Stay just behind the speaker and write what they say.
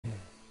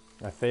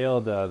I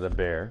failed the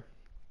bear.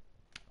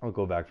 I'll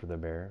go back for the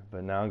bear,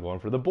 but now I'm going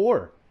for the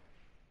boar.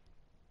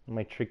 I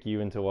might trick you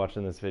into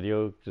watching this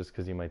video just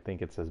because you might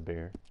think it says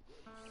bear.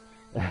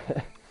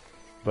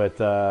 But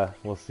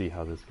we'll see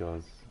how this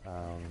goes.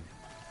 I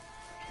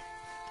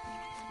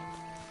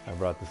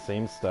brought the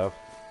same stuff,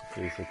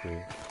 basically.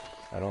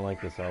 I don't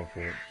like this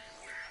outfit.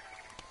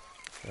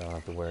 I don't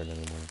have to wear it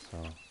anymore, so...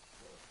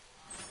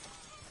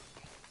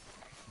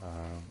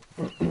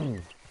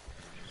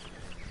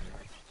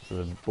 so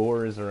the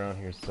boar is around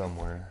here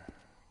somewhere.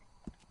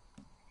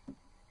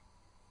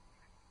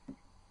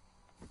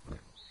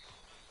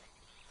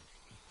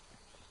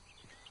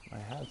 My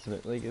hat's a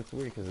bit, like, it's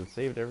weird because it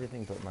saved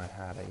everything but my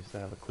hat. I used to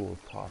have a cool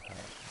top hat.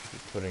 I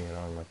keep putting it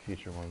on like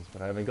future ones,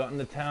 but I haven't gotten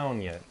to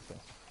town yet, so...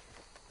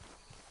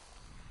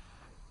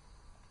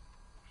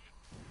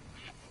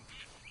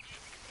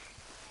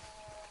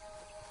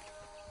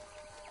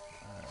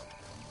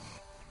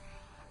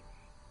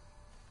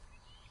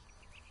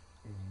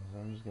 So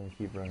I'm just gonna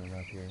keep running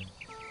up here.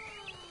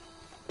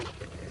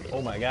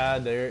 Oh my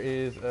god, there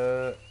is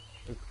a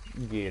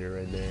gator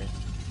right there.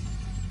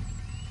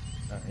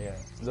 Yeah,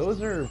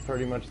 those are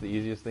pretty much the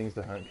easiest things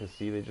to hunt because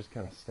see, they just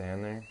kind of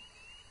stand there.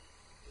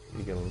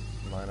 You can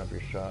line up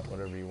your shot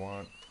whatever you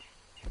want.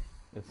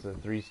 It's a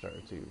 3-star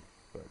too,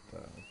 but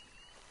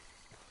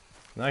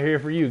not here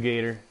for you,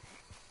 gator.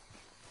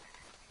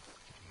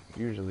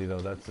 Usually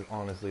though, that's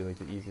honestly like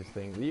the easiest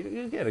thing.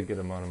 You get a good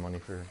amount of money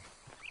for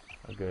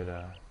a good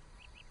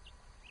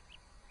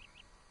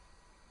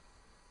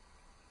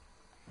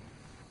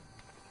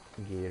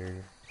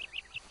gator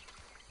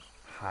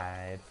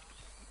hide.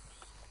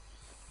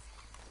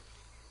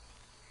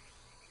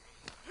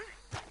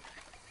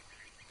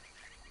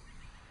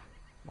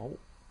 Oh,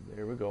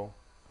 there we go.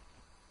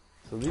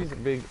 So these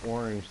big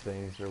orange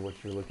things are what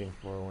you're looking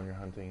for when you're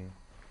hunting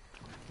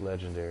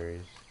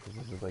legendaries, because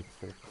this is like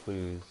their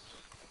clues.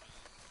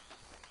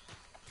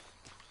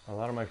 A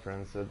lot of my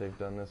friends said they've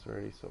done this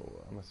already, so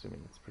I'm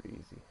assuming it's pretty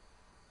easy.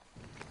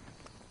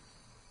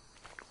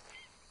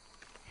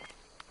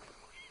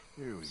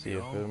 See,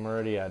 if I'm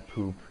already at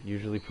poop,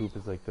 usually poop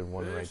is like the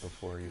one right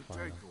before you find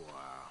them.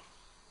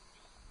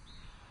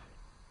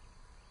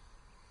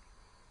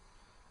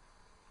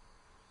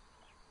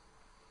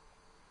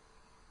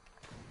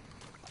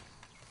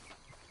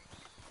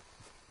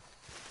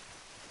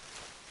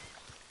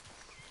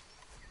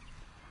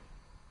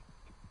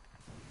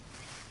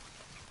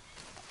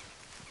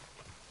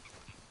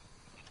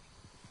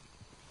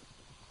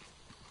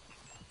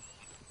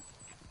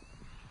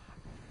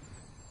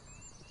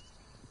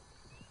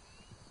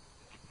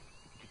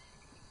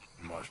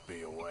 Must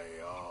be a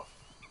way off.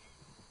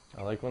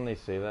 I like when they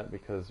say that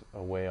because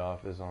a way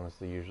off is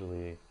honestly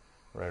usually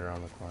right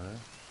around the corner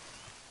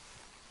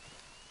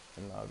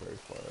and not very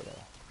far at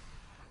all.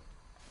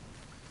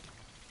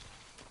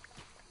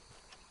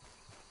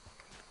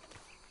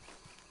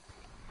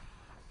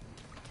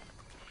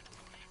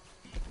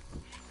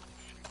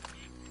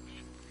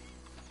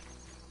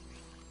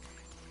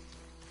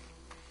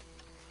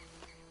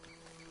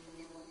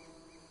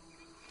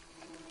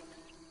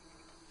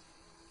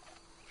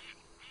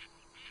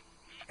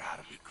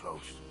 Gotta be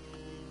close.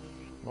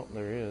 Oh,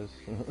 there he is.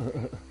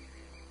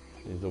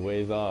 He's a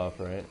ways off,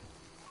 right?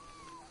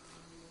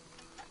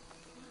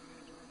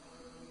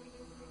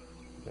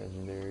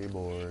 Legendary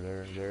boar.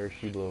 There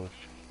she blows.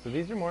 So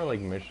these are more like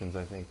missions,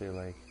 I think. They're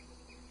like,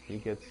 he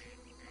gets...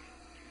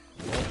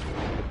 Oh, look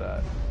at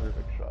that.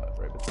 Perfect shot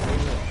right between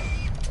them.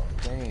 Oh,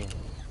 dang.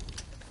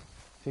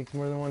 Takes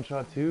more than one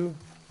shot, too?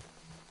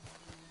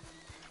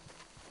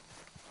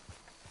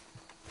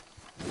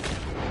 There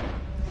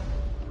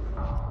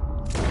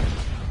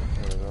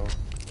we go.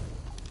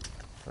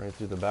 Right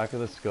through the back of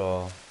the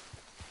skull.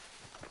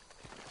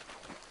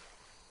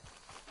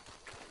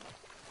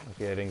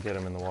 Okay, I didn't get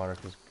him in the water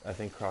because I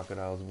think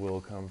crocodiles will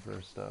come for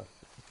stuff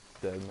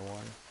dead in the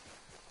water.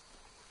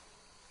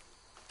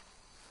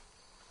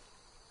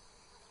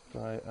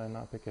 Did I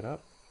not pick it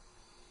up?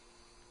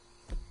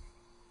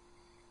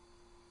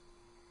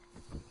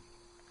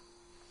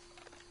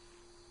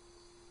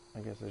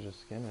 I guess I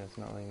just skinned it. It's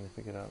not letting me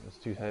pick it up. It's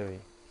too heavy.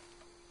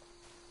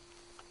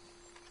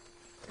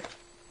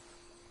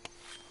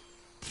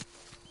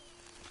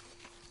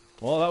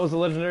 Well, that was a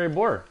legendary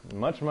boar.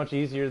 Much, much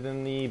easier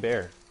than the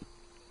bear.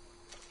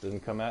 Didn't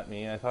come at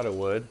me. I thought it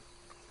would.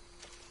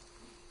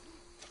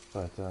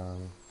 But,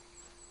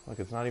 look,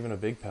 it's not even a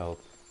big pelt.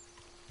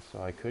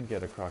 So I could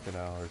get a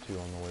crocodile or two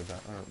on the way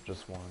back. Or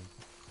just one.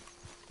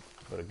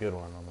 But a good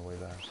one on the way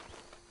back.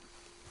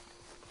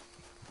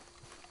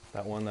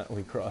 That one that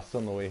we crossed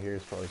on the way here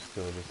is probably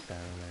still just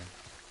standing there.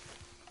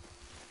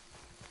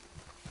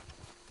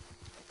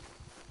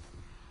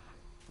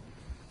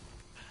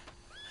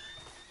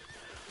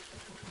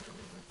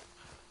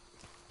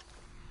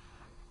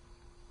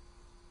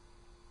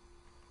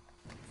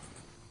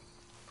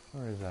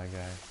 Where is that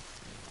guy?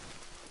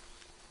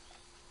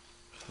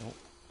 Nope,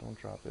 don't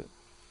drop it.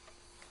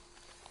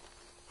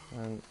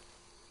 And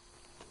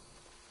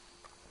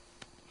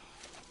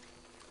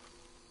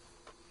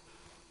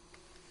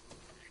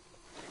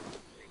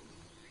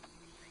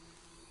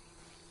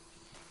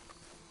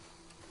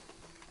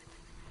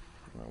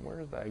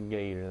that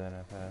gator that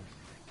I passed?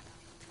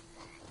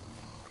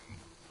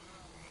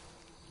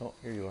 Oh,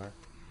 here you are.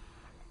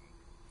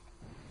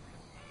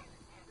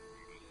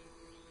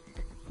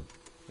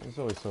 It's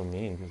always so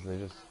mean because they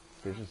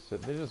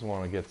just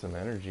want to get some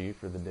energy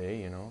for the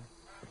day, you know,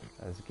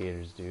 as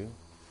gators do.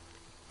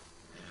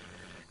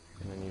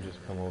 And then you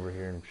just come over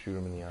here and shoot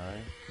them in the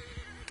eye.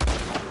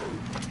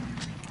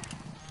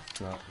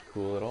 It's not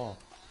cool at all.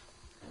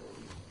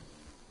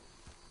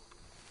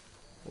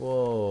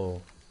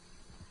 Whoa.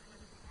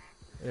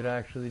 It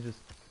actually just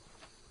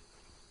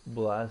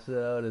blasted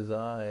out his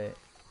eye.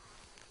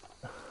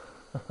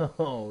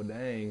 Oh,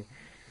 dang.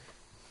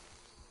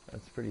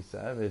 That's pretty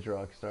savage,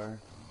 Rockstar.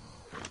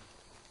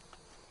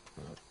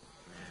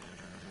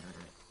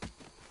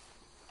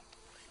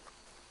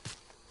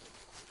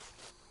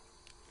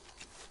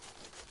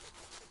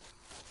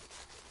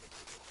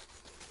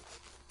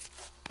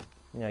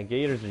 Yeah,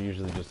 gators are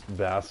usually just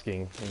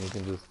basking, and you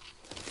can just...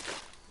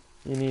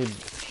 You need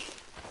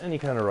any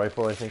kind of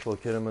rifle, I think, will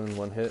kill them in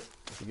one hit,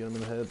 if you get them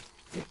in the head.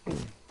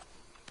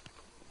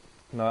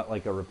 Not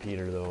like a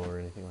repeater, though, or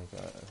anything like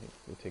that. I think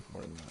they take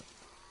more than that.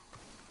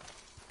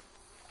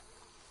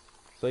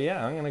 So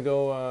yeah, I'm gonna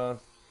go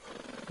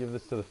give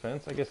this to the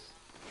fence. I guess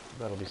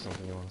that'll be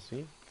something you want to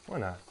see. Why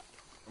not?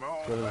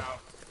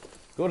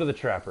 Go to the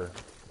trapper.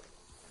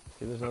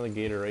 See, there's another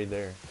gator right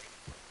there.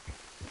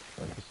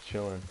 Like, just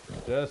chilling.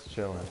 Just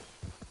chilling.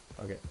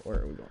 Okay, where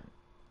are we going?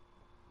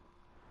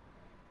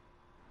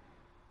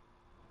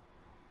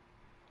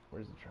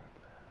 Where's the trapper?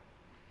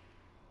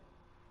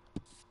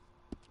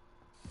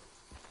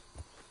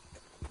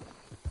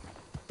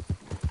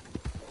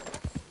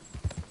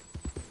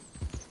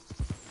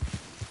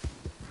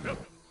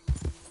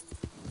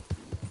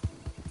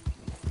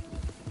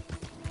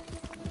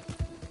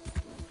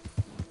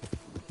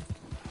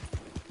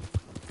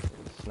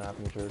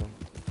 Snapping turtle.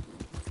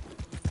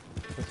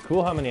 It's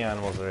cool how many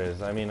animals there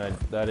is. I mean,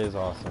 that is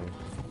awesome.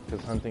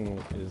 Because hunting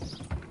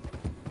is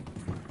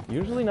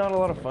usually not a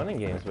lot of fun in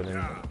games, but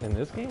in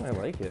this game, I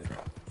like it.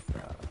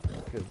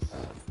 Because,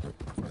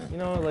 you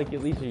know, like,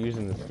 at least you're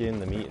using the skin,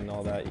 the meat, and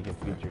all that. You can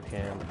feed your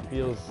camp. It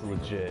feels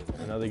legit.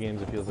 In other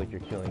games, it feels like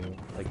you're killing,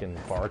 like in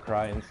Far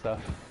Cry and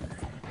stuff.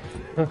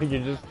 Like,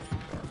 you're just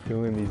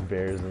killing these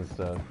bears and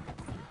stuff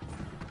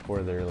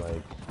for their,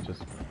 like,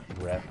 just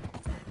rep.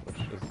 Which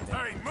is...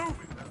 Hey, move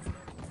it!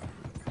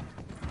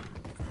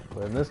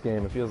 But in this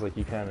game, it feels like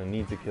you kind of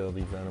need to kill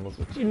these animals,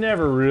 which you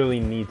never really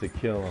need to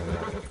kill them.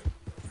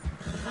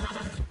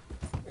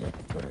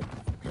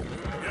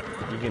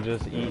 You can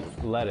just eat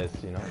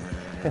lettuce, you know?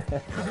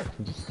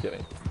 Just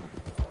kidding.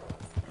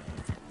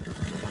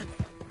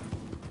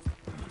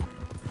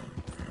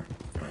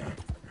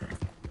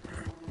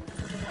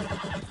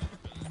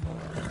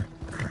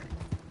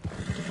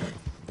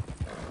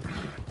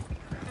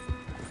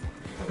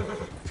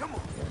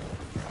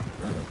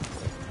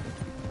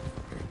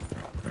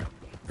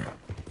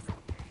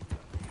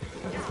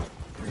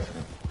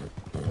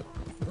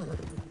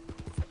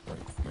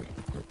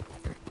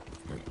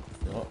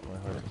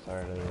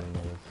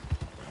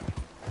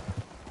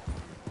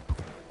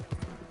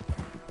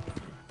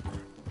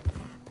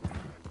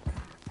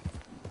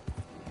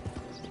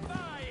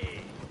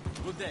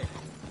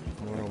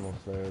 We're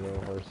almost there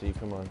though, Horsey,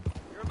 come on.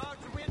 You're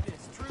about to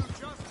witness true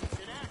justice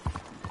in action.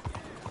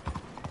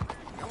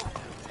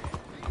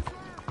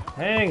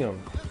 Hang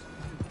him!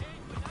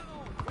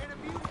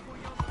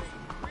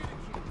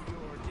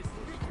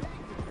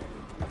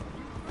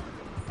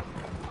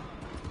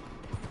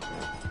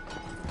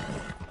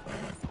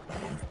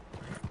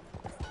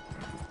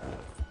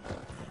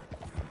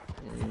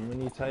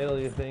 When you title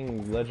your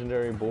thing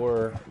Legendary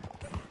Boar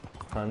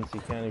Hunts, you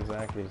can't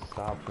exactly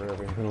stop for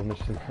every little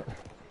mission that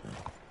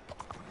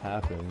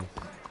happens.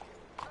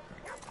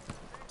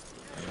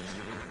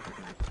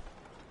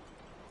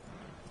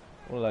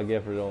 What did I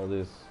get for all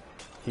this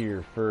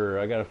here fur?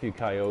 I got a few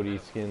coyote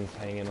skins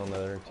hanging on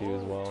there too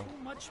as well.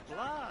 Too much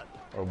blood.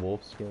 Or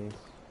wolf skins.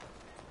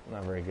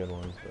 Not very good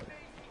ones, but...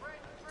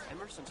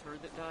 Emerson's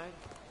herd that died?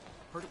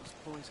 Heard it was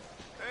poison.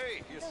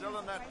 Hey, you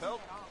selling that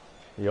pelt?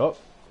 Yup.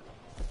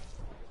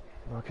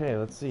 Okay,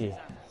 let's see.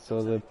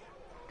 So the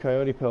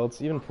coyote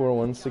pelts, even poor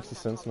ones, 60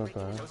 cents, not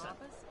bad.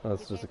 Oh,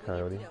 that's just a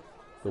coyote.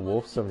 The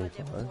wolf,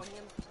 75.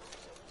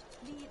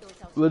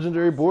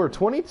 Legendary boar,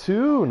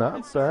 22,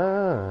 not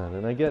bad.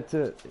 And I get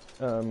to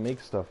make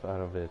stuff out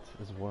of it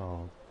as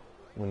well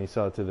when you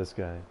sell it to this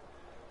guy.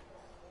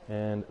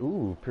 And,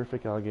 ooh,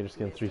 perfect alligator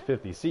skin,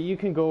 350. See, you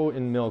can go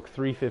and milk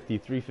 350,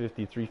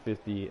 350,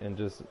 350, and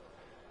just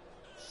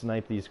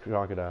snipe these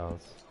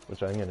crocodiles,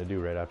 which I'm going to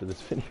do right after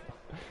this video.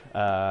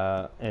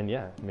 And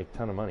yeah, make a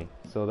ton of money.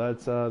 So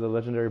that's the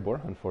legendary boar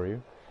hunt for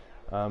you.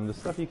 The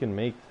stuff you can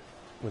make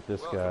with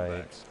this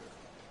guy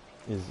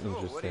is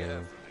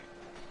interesting.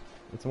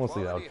 It's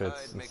mostly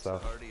outfits and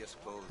stuff,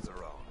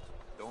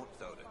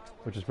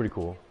 which is pretty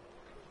cool.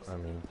 I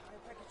mean,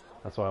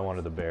 that's why I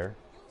wanted the bear.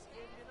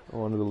 I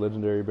wanted the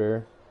legendary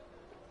bear.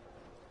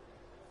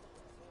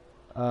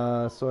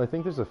 So I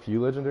think there's a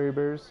few legendary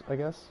bears, I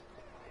guess,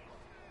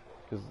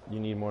 because you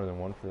need more than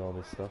one for all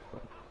this stuff.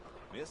 But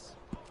Miss?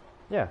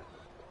 Yeah.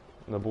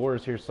 The boar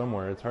is here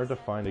somewhere. It's hard to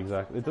find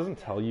exactly. It doesn't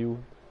tell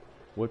you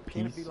what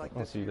Can it piece. be like Oh,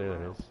 this see, there it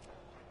year-round? is.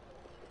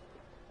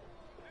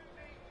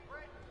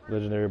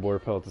 Legendary boar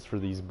pelt is for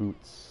these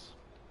boots,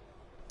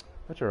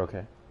 which are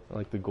okay. I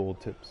like the gold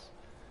tips.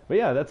 But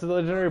yeah, that's the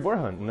legendary boar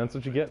hunt, and that's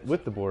what you get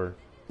with the boar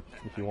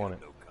if you want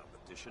it. No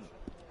competition.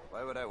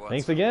 Why would I want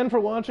Thanks some? again for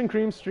watching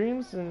Cream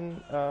Streams,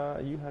 and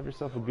you have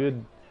yourself a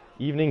good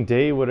evening,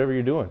 day, whatever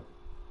you're doing.